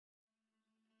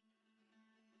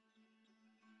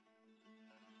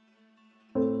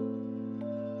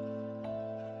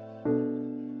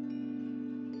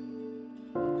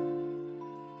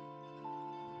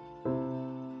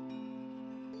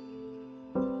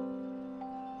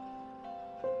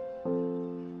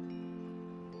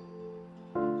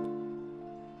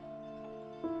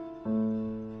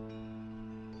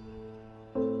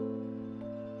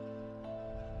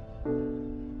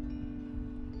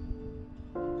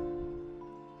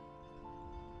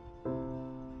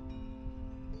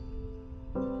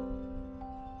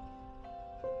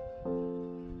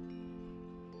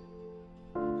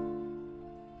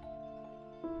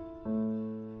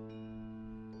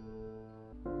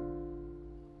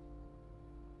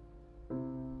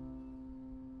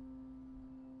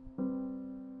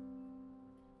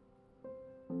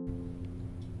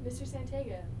Mr.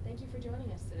 Santega, thank you for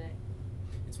joining us today.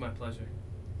 It's my pleasure.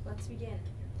 Let's begin.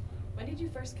 When did you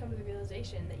first come to the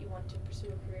realization that you wanted to pursue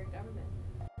a career in government?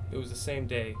 It was the same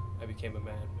day I became a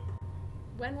man.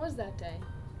 When was that day?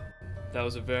 That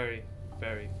was a very,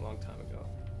 very long time ago.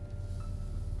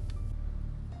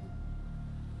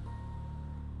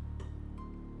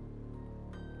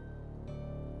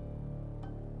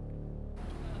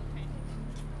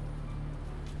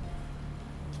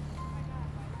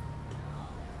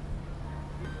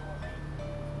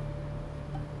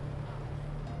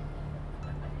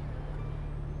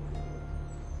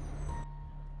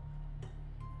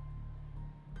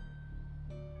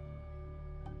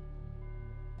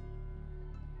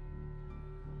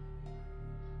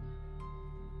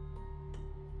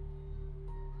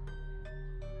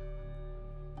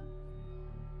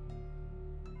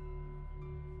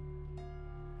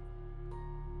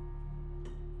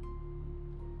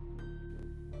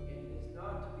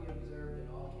 Not to be observed in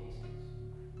all cases,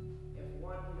 if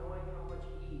one knowing how much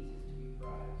ease is to be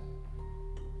prized,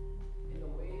 in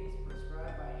the ways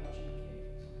prescribed by ancient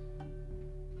kings.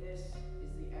 This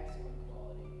is the excellent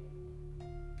quality,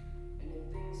 and in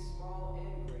things small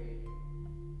and great,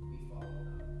 we follow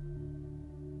them.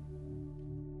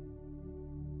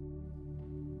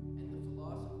 And the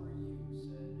philosopher Yu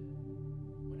said,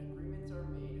 when agreements are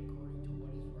made according to what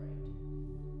is right,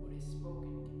 what is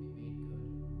spoken can be made good.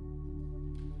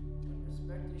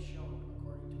 Respect is shown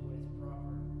according to what is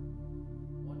proper.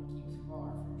 One keeps far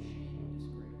from shame and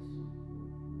disgrace.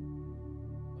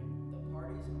 When the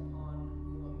parties upon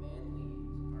whom a man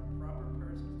leans are proper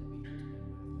persons to be intimate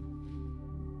with,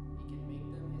 he can make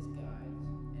them his guides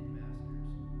and masters.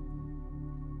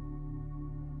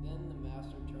 Then the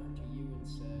master turned to you and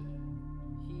said,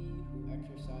 he who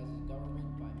exercises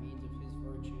government by means of his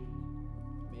virtues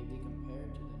may be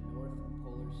compared to the North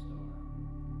Polar Star.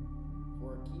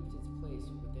 For it keeps its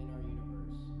place within our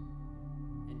universe,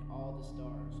 and all the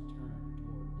stars turn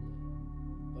toward blue.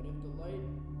 But if the light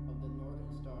of the northern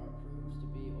star proves to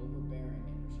be overbearing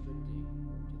and restricting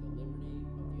to the liberty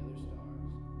of the other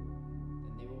stars,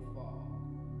 then they will fall,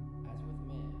 as with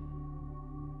man,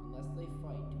 unless they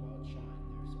fight to outshine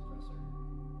their suppressor.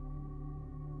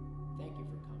 Thank you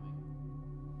for coming.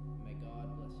 May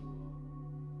God bless you all.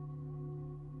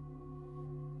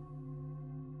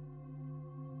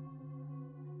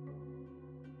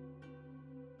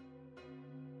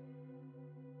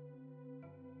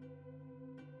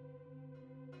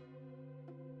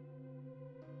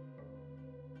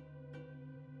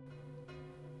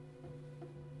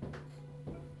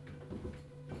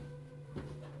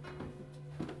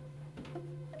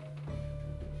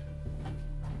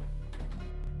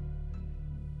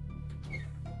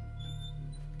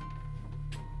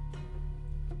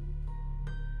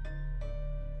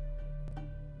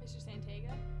 Mr.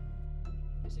 Santega?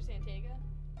 Mr. Santega?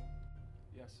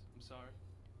 Yes, I'm sorry.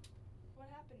 What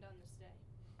happened on this day?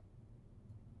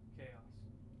 Chaos.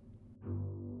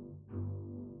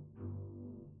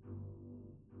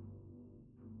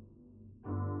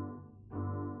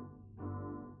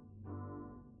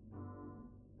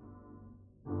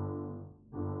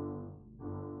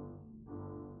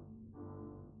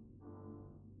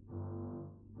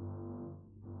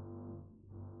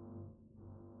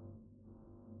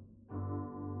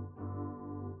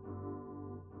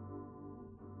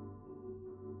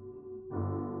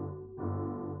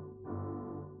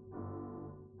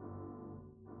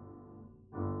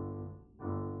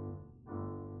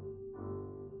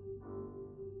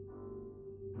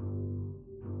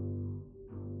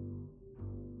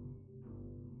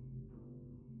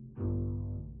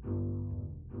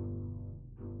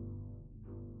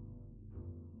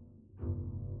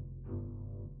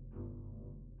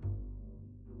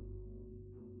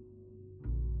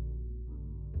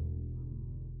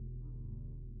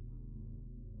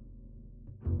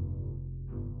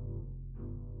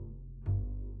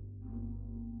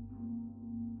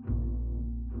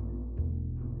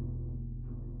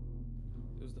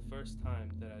 It was the first time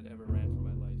that I'd ever ran for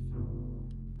my life,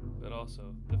 but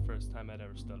also the first time I'd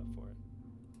ever stood up for it.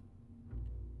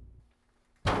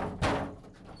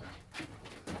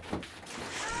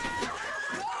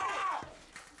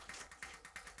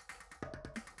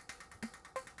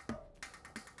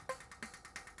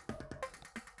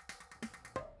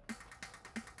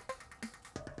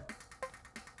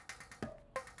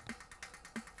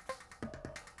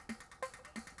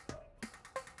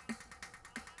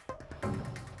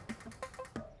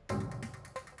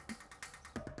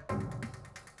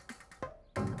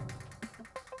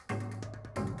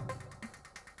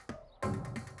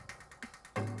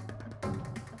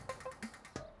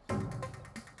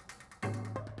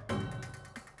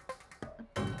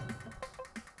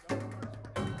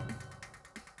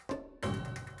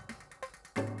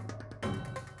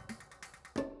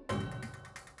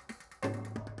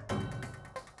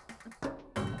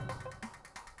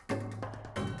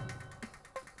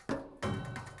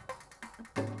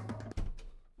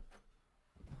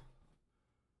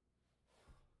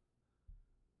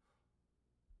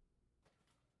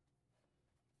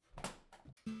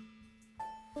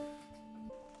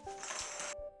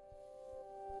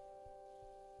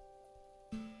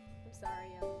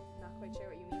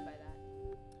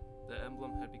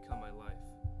 problem had become my life,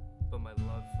 but my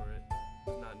love for it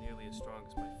was not nearly as strong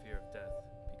as my fear of death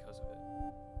because of it.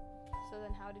 So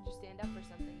then how did you stand up for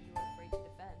something you were afraid to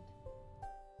defend?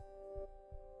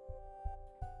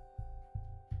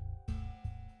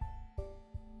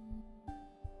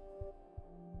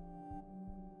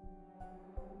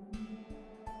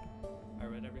 I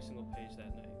read every single page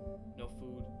that night. No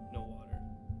food, no water,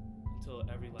 until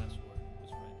every last word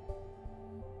was read.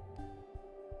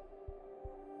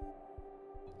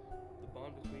 The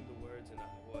bond between the words and I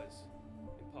was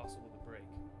impossible to break.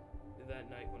 And that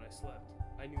night when I slept,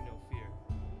 I knew no fear,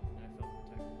 and I felt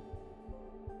protected.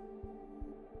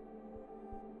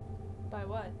 By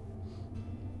what?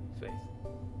 Faith.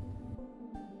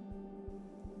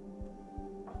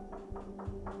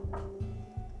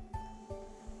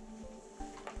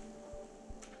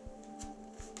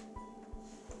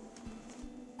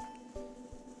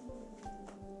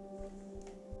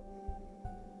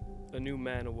 A new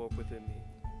man awoke within me.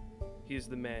 He is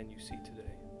the man you see today.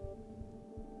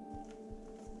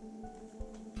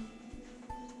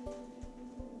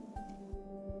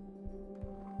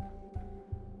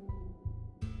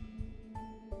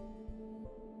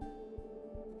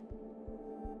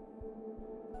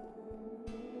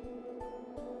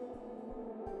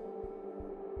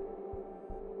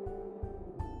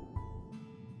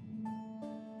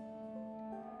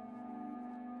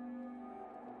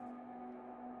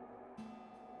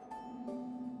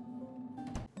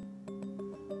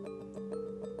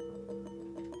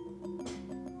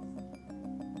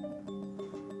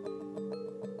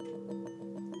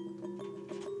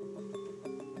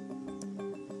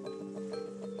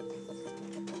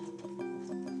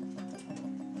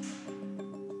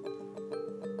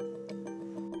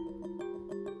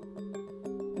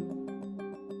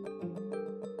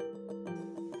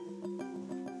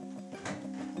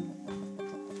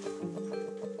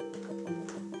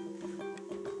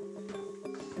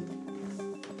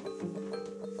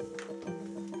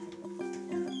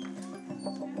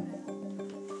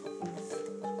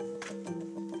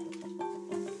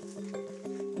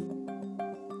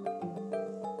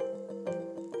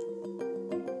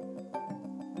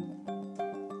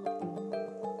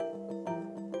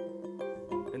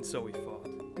 And so we fought.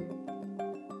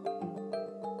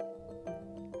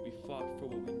 We fought for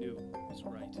what we knew was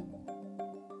right.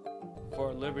 For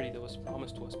our liberty that was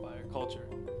promised to us by our culture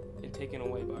and taken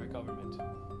away by our government.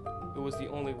 It was the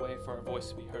only way for our voice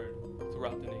to be heard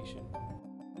throughout the nation.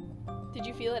 Did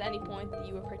you feel at any point that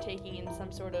you were partaking in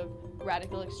some sort of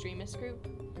radical extremist group?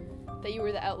 That you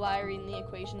were the outlier in the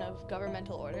equation of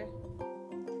governmental order?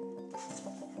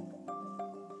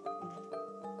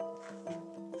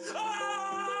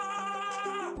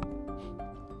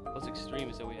 What's extreme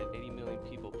is that we had 80 million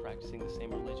people practicing the same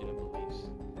religion and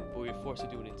beliefs, but we were forced to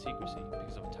do it in secrecy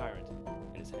because of a tyrant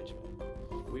and his henchmen.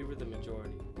 We were the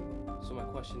majority. So my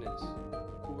question is,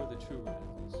 who were the true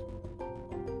radicals?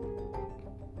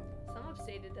 Some have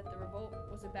stated that the revolt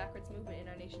was a backwards movement in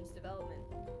our nation's development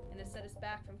and has set us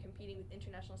back from competing with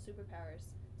international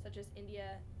superpowers such as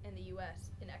India and the US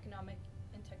in economic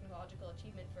and technological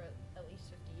achievement for at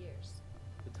least 50 years.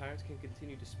 The tyrants can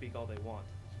continue to speak all they want.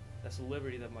 That's a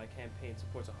liberty that my campaign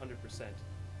supports 100%.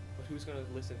 But who's going to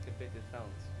listen to convicted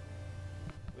felons?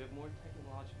 We have more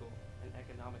technological and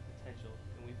economic potential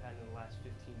than we've had in the last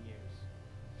 15 years.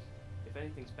 If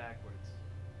anything's backwards,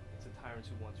 it's the tyrants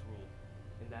who once ruled,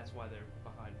 and that's why they're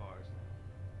behind bars now.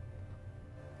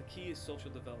 The key is social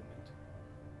development.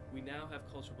 We now have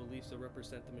cultural beliefs that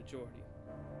represent the majority.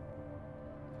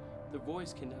 Their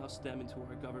voice can now stem into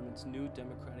our government's new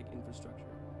democratic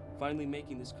infrastructure, finally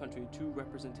making this country a true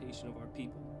representation of our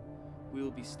people. We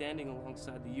will be standing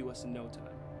alongside the U.S. in no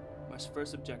time. My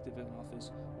first objective in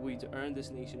office will be to earn this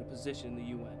nation a position in the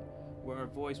UN, where our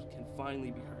voice can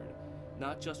finally be heard,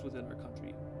 not just within our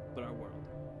country, but our world.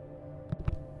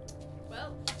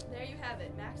 Well, there you have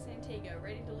it, Max Santego,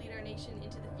 ready to lead our nation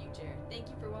into the future. Thank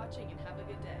you for watching and have a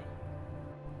good day.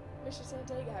 Mr.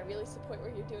 Santego, I really support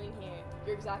what you're doing here.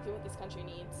 You're exactly what this country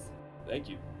needs. Thank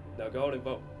you. Now go out and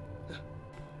vote.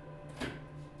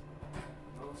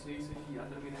 Sí, ya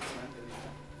terminé con la entrevista.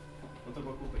 No te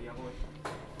preocupes, ya voy.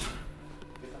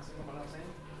 ¿Qué estás haciendo para la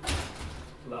cena?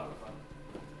 Claro, papá.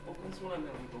 ¿O cuánto una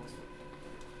me impuesto?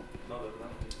 No, de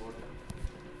verdad, no importa.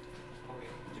 Ok,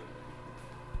 yo.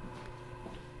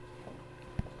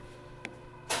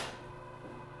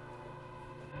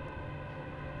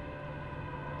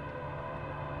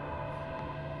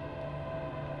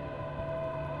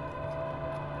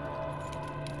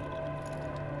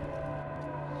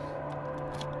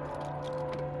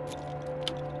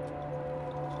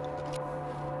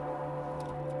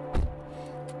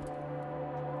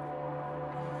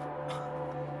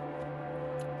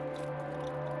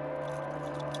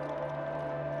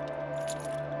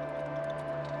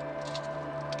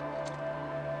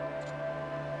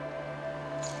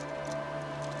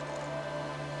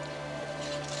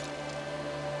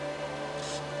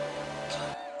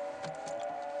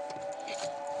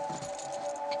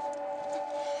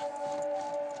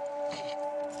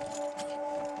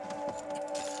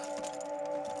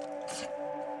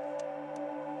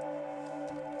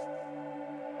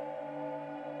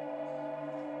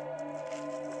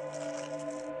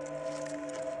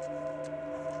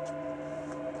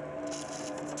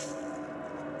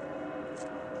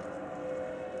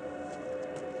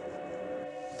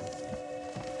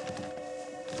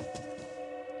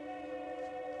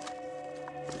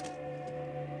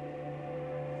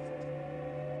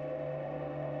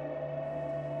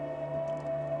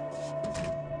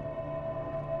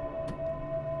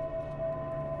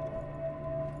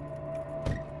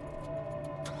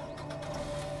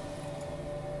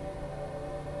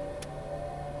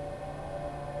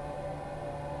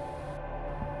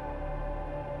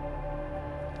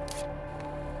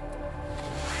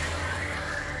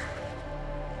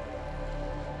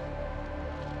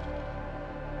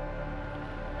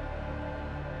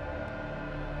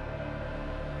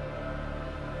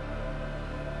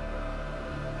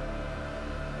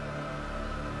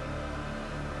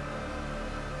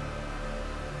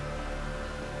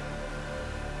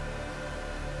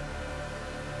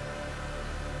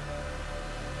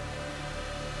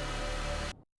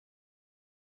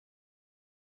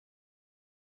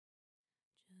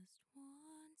 just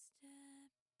one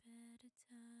step at a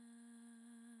time,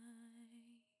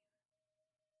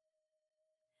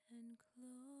 and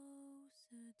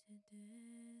closer to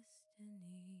destiny.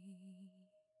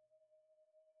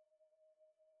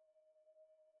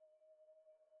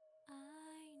 I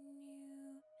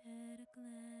knew at a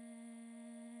glance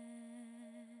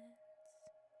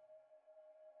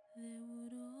there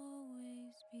would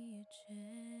always be a chance